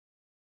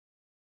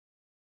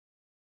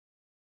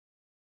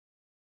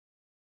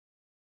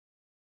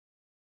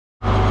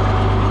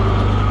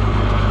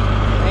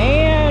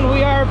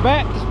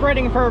Back to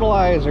spreading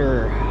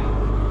fertilizer.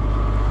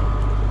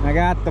 I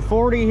got the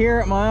 40 here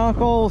at my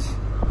uncle's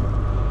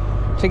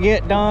to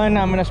get done.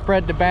 I'm gonna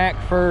spread the back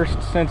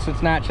first since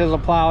it's not chisel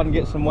plowed and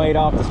get some weight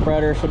off the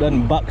spreader so it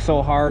doesn't buck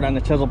so hard on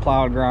the chisel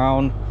plowed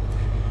ground.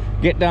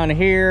 Get done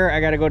here, I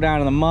gotta go down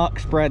to the muck,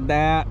 spread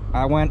that.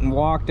 I went and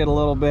walked it a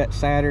little bit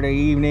Saturday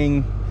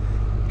evening.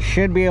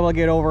 Should be able to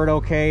get over it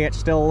okay. It's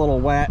still a little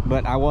wet,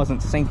 but I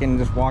wasn't sinking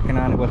just walking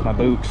on it with my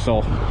boots.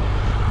 So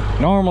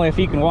normally if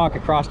you can walk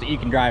across it, you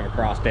can drive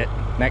across it.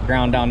 That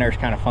ground down there is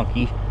kind of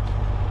funky.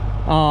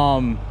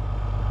 And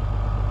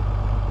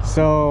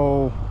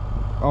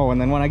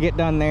then when I get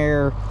done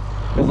there,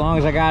 as long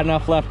as I got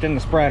enough left in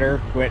the spreader,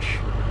 which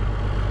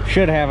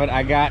should have it,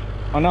 I got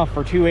enough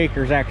for 2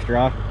 acres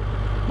extra,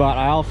 but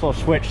I also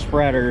switched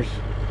spreaders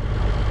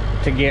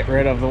to get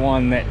rid of the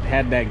one that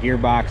had that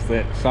gearbox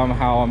that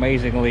somehow,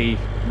 amazingly,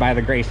 by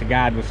the grace of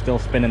God, was still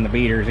spinning the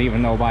beaters,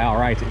 even though by all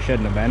rights it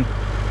shouldn't have been.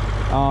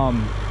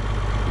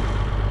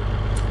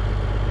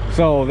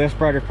 So this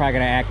spreader's probably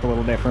going to act a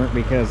little different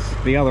because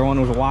the other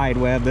one was a wide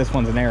web, this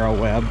one's a narrow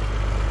web.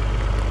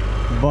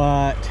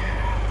 But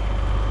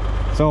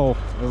so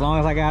as long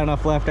as I got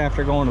enough left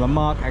after going to the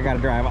muck, I got to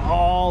drive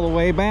all the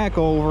way back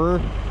over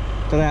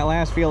to that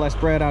last field I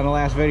spread on the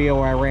last video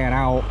where I ran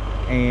out,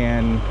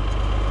 and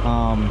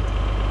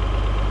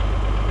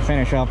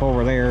finish up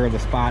over there, the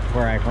spot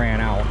where I ran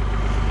out.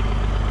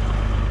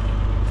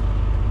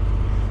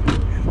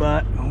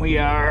 But we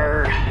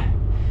are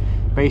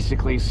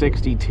basically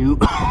 62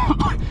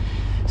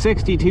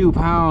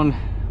 pound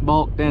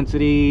bulk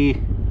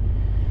density.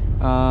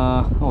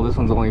 Oh, this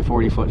one's only a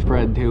 40-foot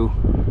spread too.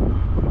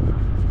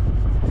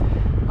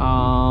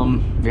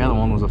 The other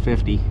one was a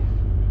 50.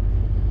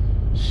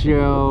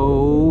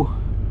 So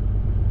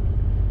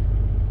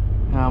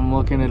I'm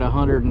looking at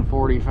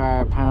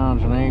 145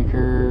 pounds an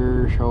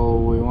acre, so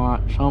we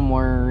want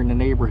somewhere in the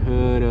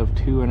neighborhood of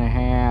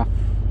 2.5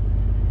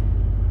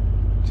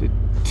 to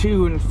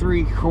 2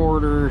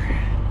 3/4.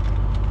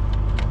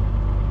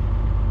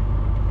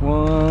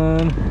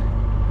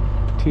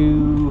 1,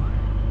 2.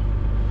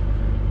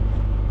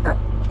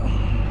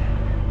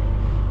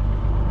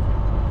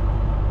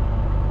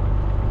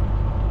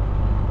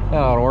 That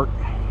ought to work.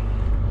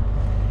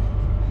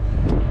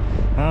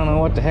 I don't know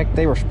what the heck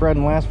they were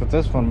spreading last with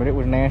this one, but it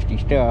was nasty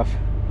stuff.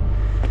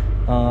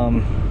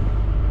 Oh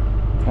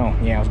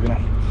yeah,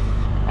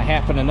 I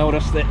happened to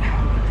notice that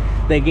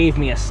they gave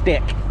me a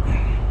stick.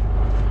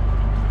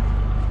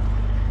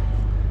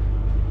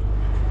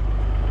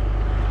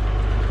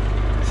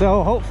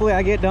 So hopefully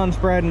I get done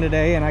spreading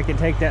today and I can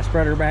take that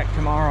spreader back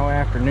tomorrow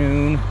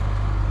afternoon,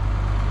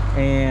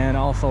 and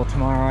also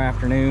tomorrow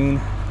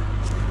afternoon.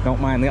 Don't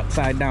mind the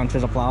upside down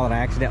chisel plow that I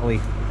accidentally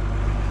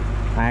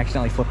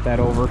flipped that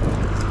over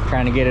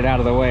trying to get it out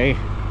of the way,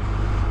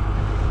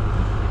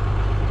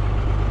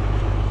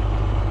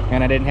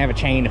 and I didn't have a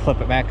chain to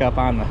flip it back up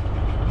on the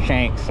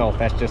shank, so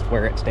that's just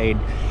where it stayed.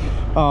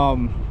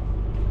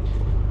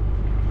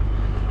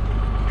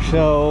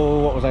 So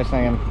what was I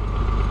saying?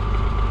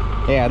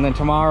 Yeah, and then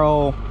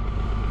tomorrow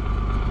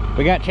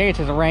we got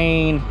chances of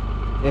rain.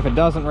 If it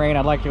doesn't rain,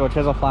 I'd like to go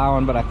chisel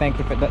plowing, but I think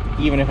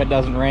even if it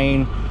doesn't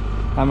rain,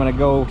 I'm gonna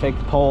go take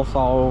the pole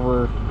saw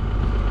over.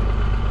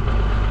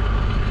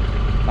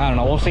 I don't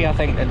know, we'll see. I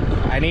think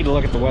I need to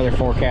look at the weather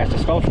forecast.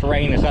 It's supposed to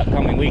rain this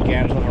upcoming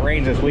weekend, so if it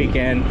rains this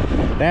weekend,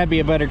 that'd be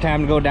a better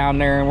time to go down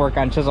there and work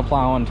on chisel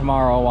plowing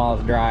tomorrow while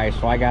it's dry.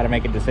 So I got to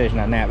make a decision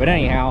on that. But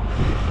anyhow,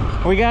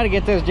 we got to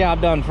get this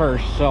job done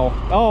first. So,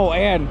 oh,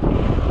 and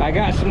I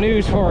got some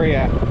news for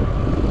you.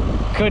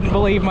 Couldn't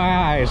believe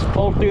my eyes.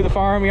 Pulled through the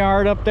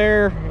farmyard up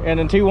there, and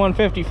the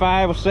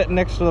 2155 was sitting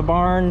next to the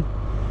barn,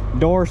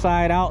 door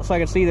side out, so I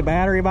could see the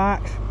battery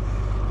box.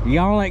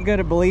 Y'all ain't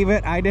gonna believe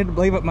it. I didn't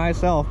believe it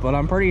myself, but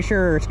I'm pretty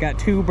sure it's got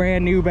 2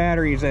 brand new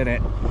batteries in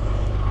it.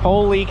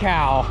 Holy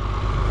cow.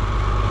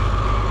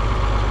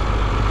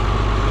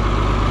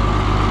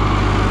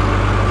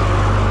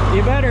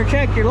 You better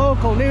check your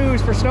local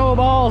news for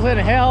snowballs in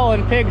hell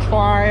and pigs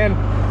flying.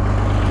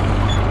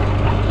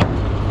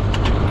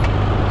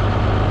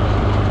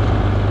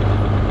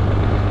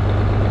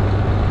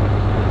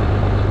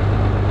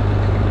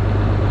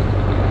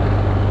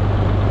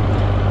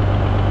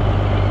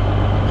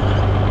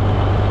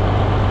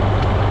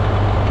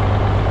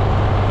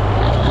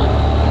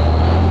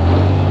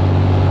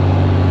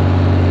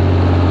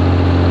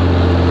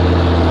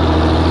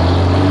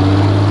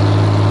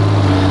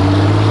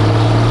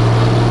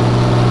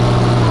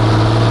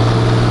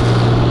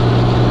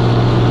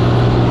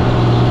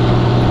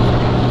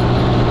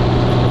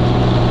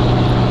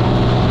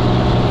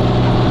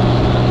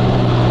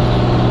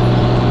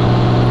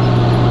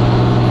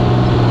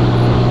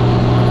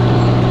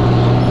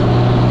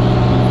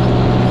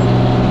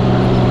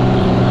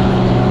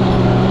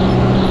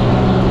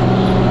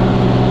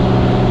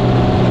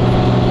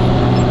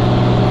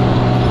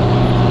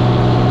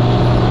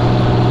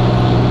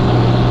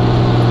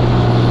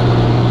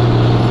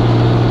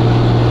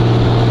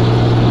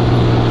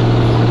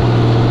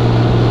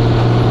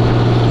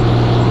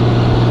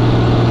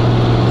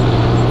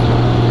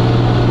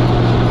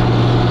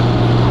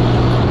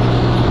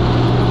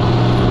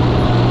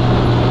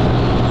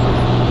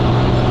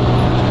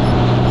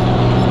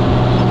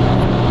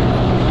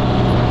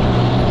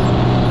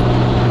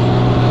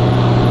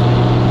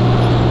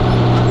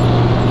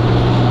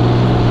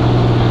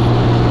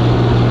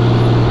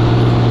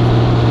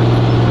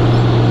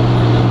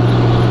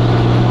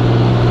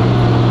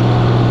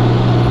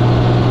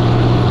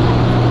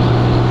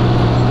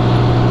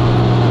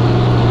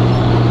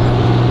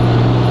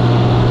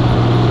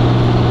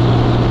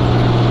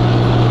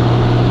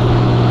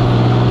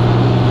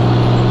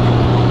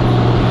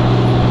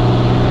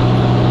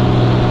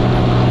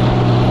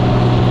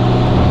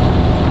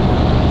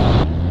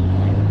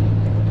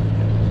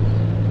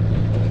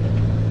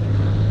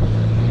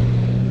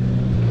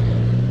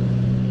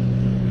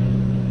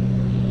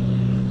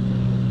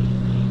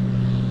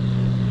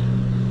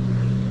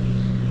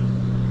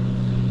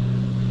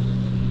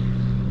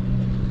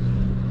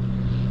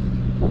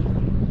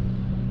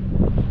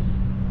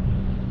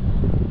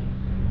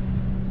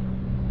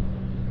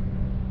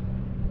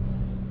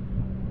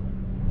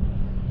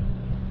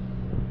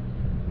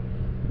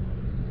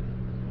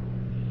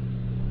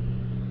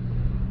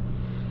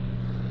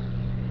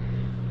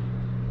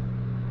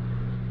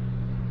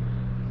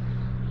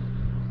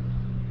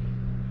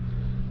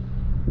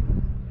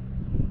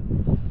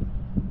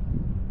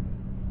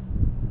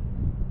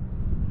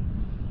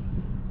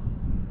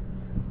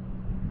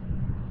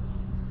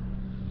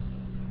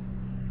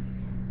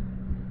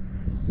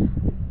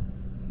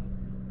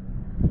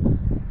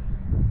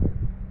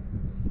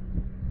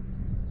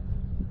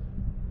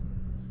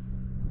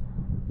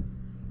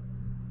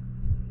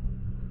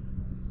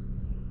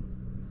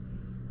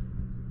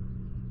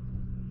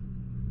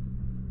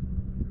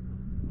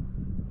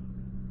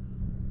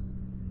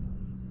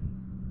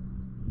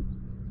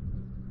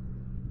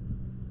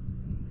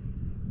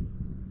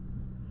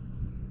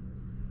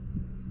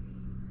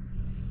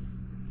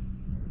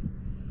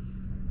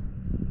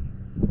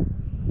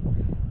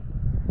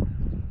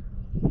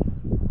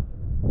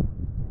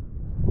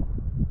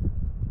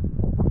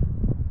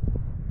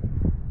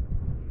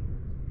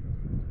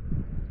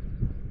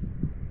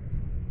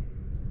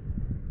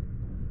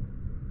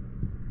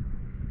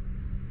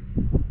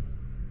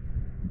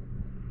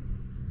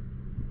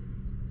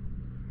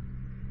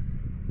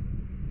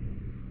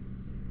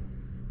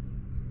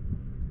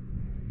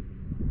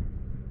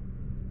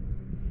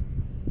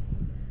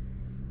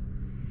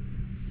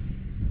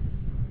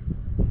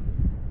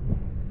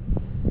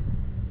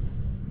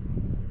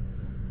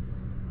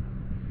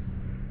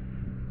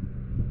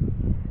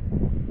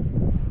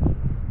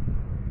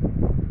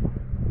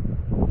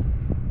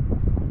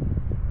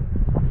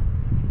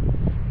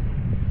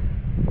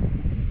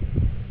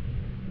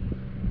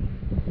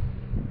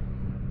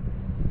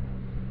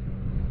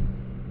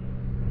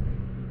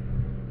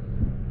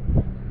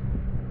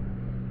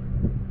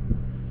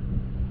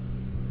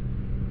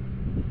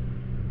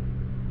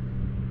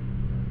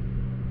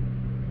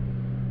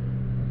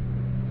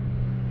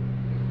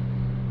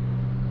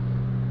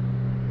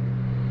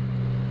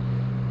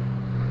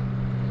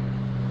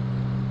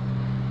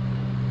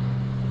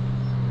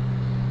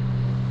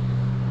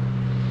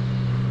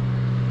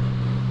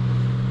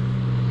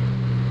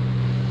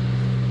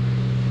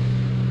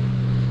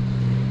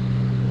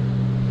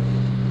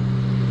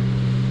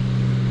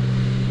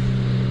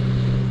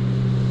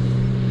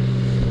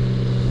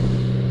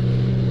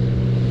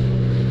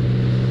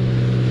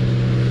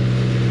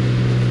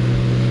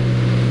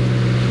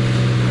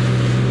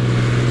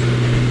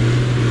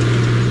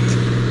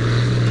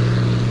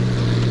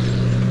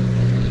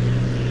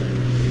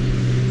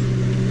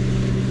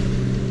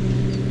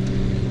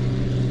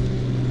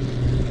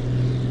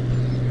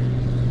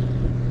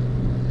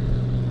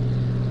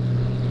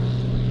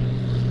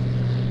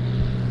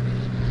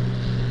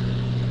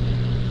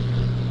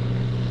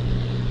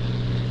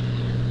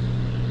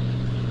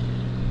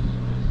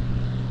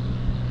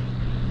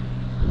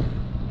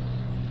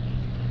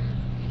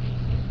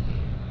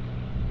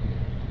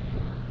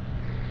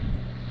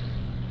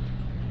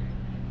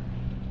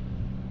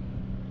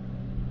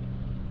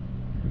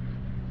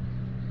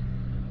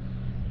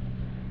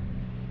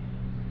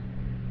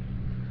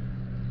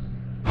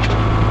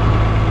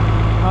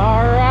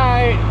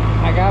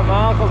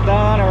 almost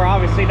done, and we're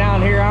obviously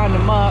down here on the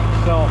muck,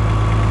 so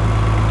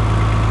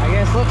I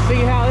guess let's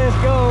see how this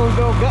goes.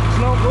 No guts,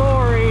 no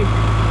glory.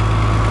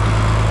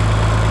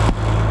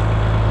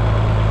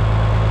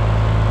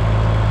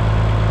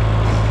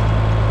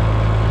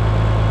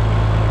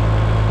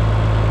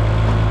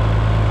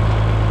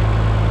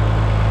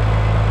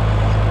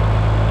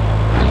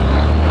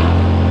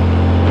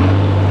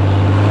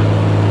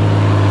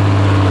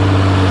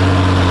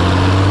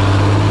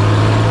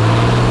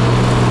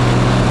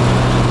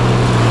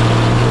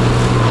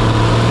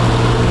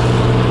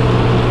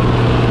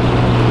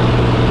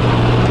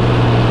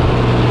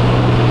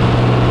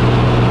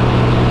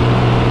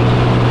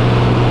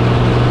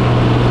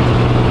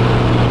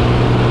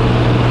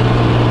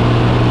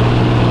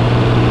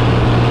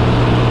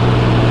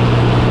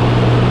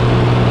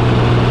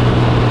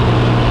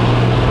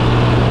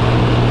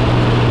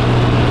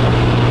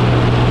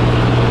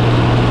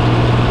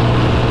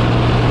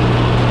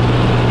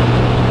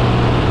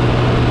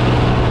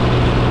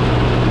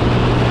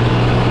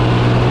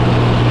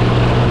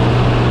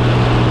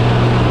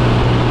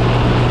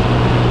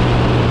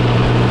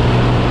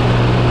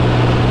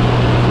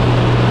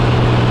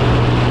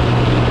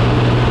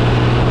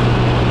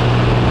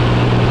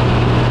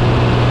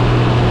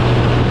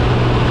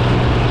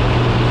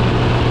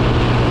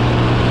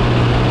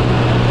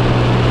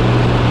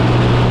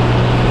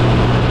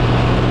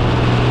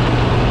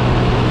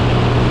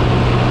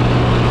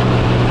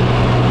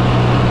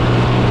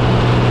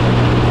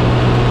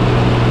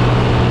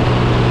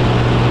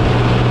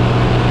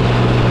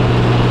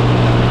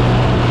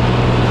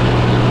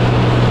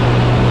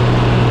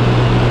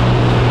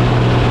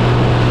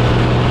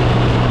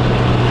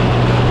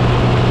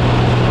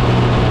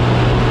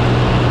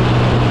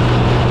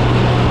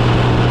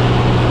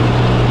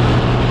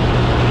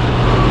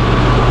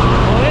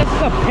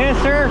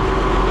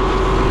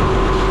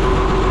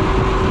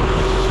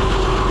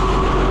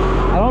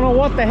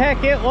 What the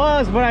heck it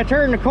was, but I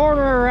turned the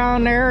corner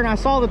around there and I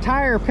saw the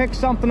tire pick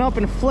something up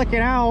and flick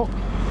it out,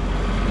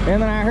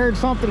 and then I heard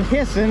something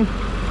hissing.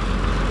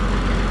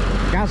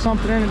 Got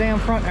something in the damn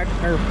front,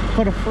 or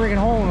put a friggin'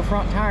 hole in the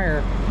front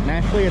tire.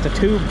 Naturally it's a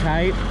tube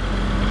type,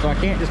 so I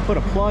can't just put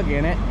a plug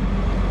in it.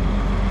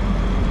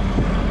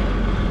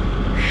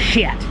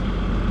 Shit,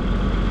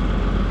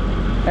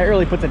 that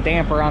really puts a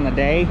damper on the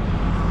day.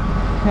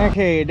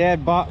 Okay,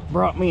 Dad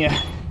brought me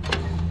a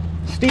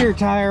steer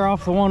tire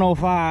off the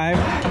 105.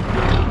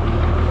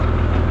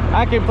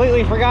 I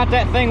completely forgot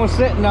that thing was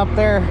sitting up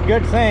there.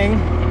 Good thing,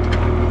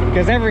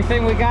 because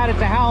everything we got at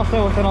the house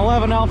with an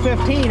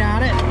 11L15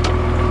 on it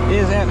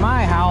is at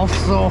my house,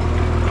 so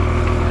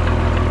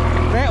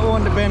that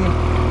wouldn't have been,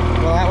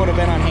 well, that would have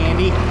been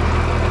unhandy.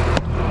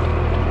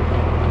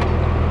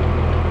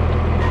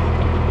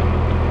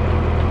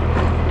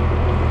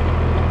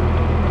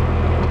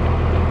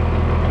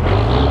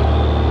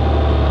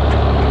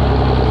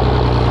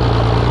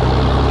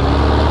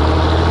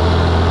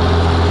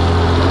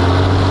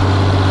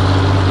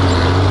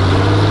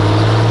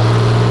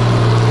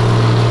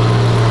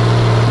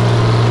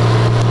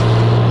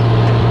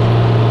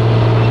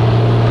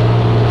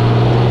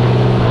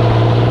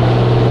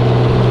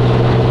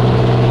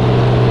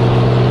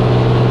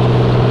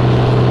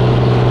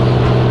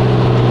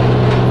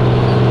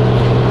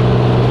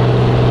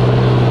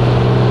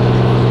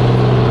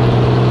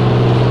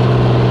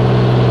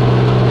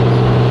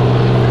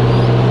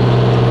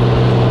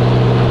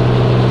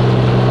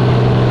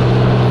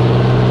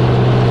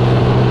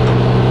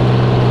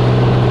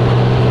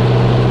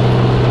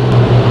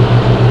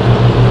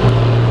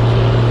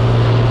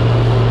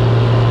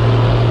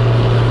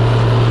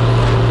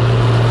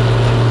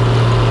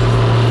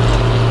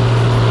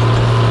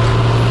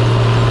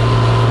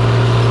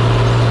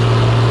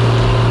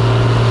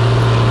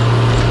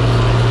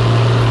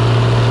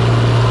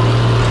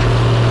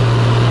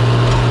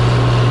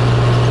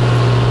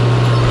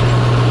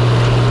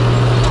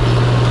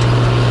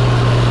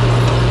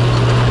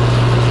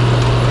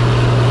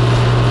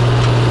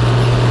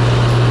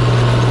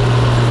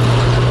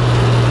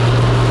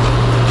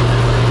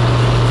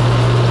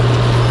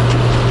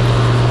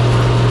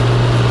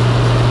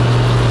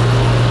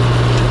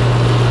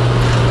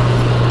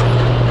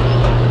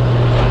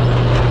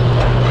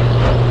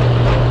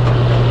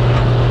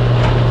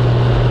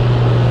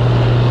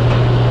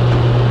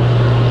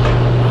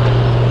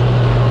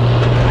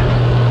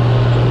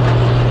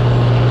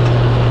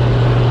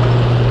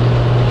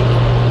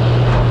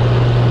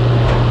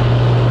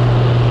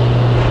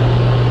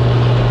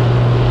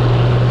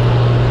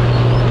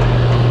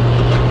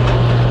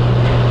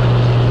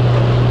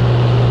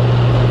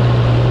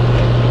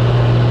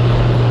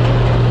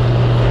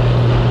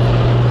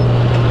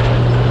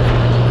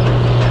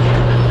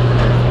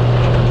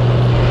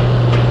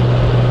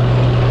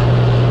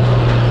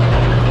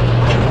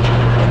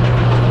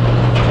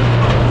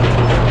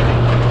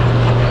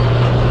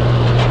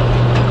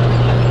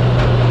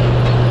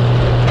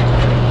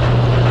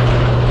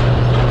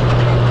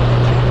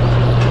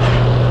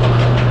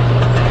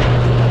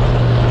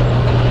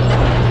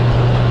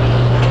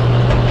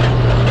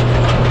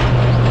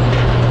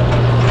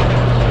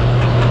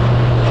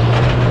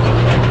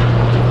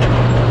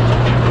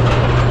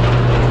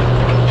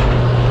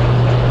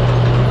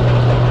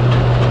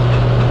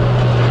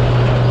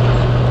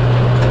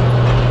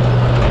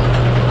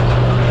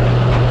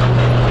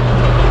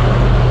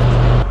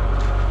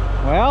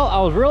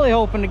 was really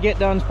hoping to get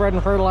done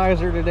spreading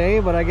fertilizer today,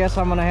 but I guess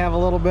I'm gonna have a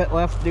little bit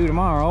left to do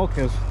tomorrow,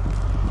 because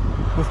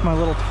with my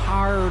little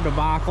tire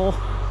debacle,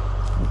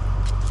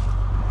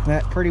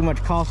 that pretty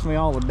much cost me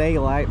all the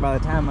daylight. By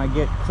the time I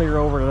get clear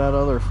over to that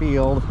other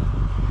field,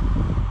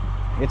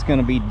 it's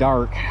gonna be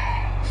dark.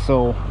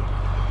 So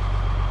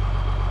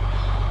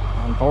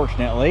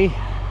unfortunately,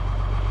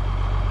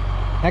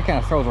 that kind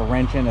of throws a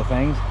wrench into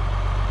things.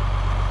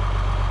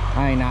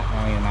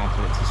 Not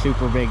that it's a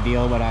super big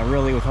deal, but I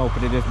really was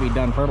hoping to just be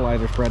done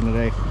fertilizer spreading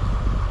today.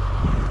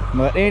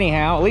 But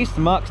anyhow, at least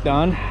the muck's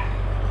done.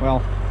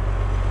 Well,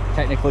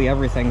 technically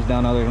everything's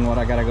done other than what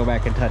I gotta go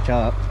back and touch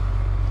up.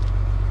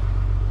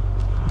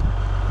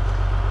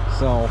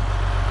 So,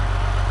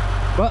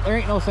 but there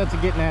ain't no sense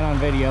of getting that on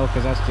video,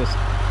 because that's just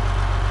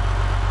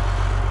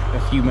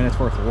a few minutes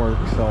worth of work.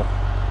 So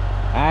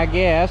I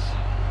guess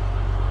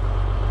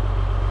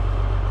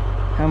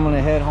I'm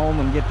gonna head home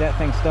and get that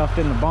thing stuffed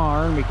in the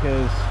barn,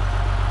 because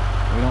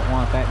we don't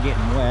want that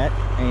getting wet.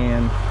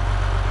 And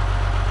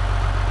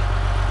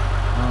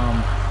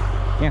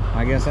yeah,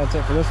 I guess that's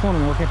it for this one,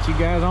 and we'll catch you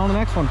guys on the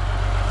next one.